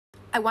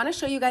I want to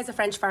show you guys a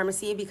French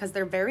pharmacy because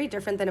they're very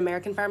different than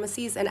American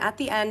pharmacies, and at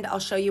the end, I'll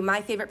show you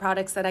my favorite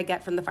products that I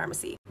get from the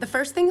pharmacy. The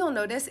first thing you'll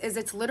notice is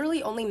it's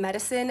literally only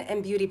medicine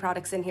and beauty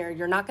products in here.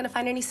 You're not going to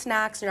find any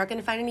snacks, you're not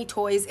going to find any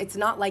toys. It's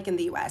not like in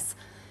the US.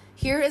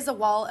 Here is a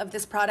wall of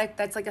this product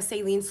that's like a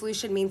saline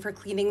solution made for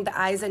cleaning the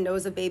eyes and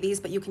nose of babies,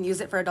 but you can use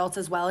it for adults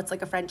as well. It's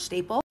like a French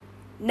staple.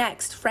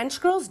 Next,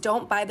 French girls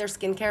don't buy their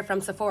skincare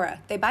from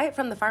Sephora. They buy it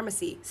from the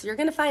pharmacy. So you're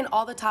gonna find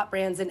all the top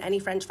brands in any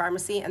French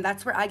pharmacy, and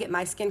that's where I get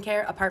my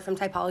skincare apart from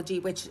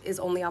Typology, which is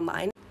only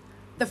online.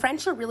 The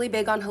French are really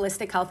big on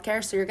holistic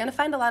healthcare, so you're gonna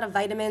find a lot of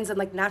vitamins and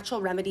like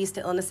natural remedies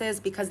to illnesses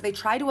because they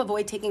try to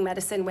avoid taking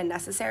medicine when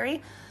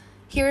necessary.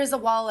 Here is a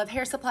wall of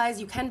hair supplies.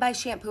 You can buy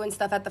shampoo and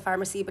stuff at the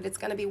pharmacy, but it's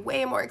gonna be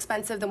way more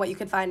expensive than what you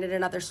could find at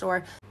another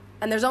store.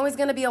 And there's always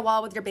gonna be a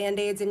wall with your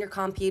Band-Aids and your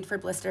Compeed for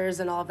blisters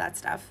and all of that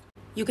stuff.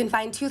 You can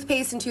find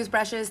toothpaste and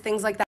toothbrushes,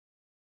 things like that.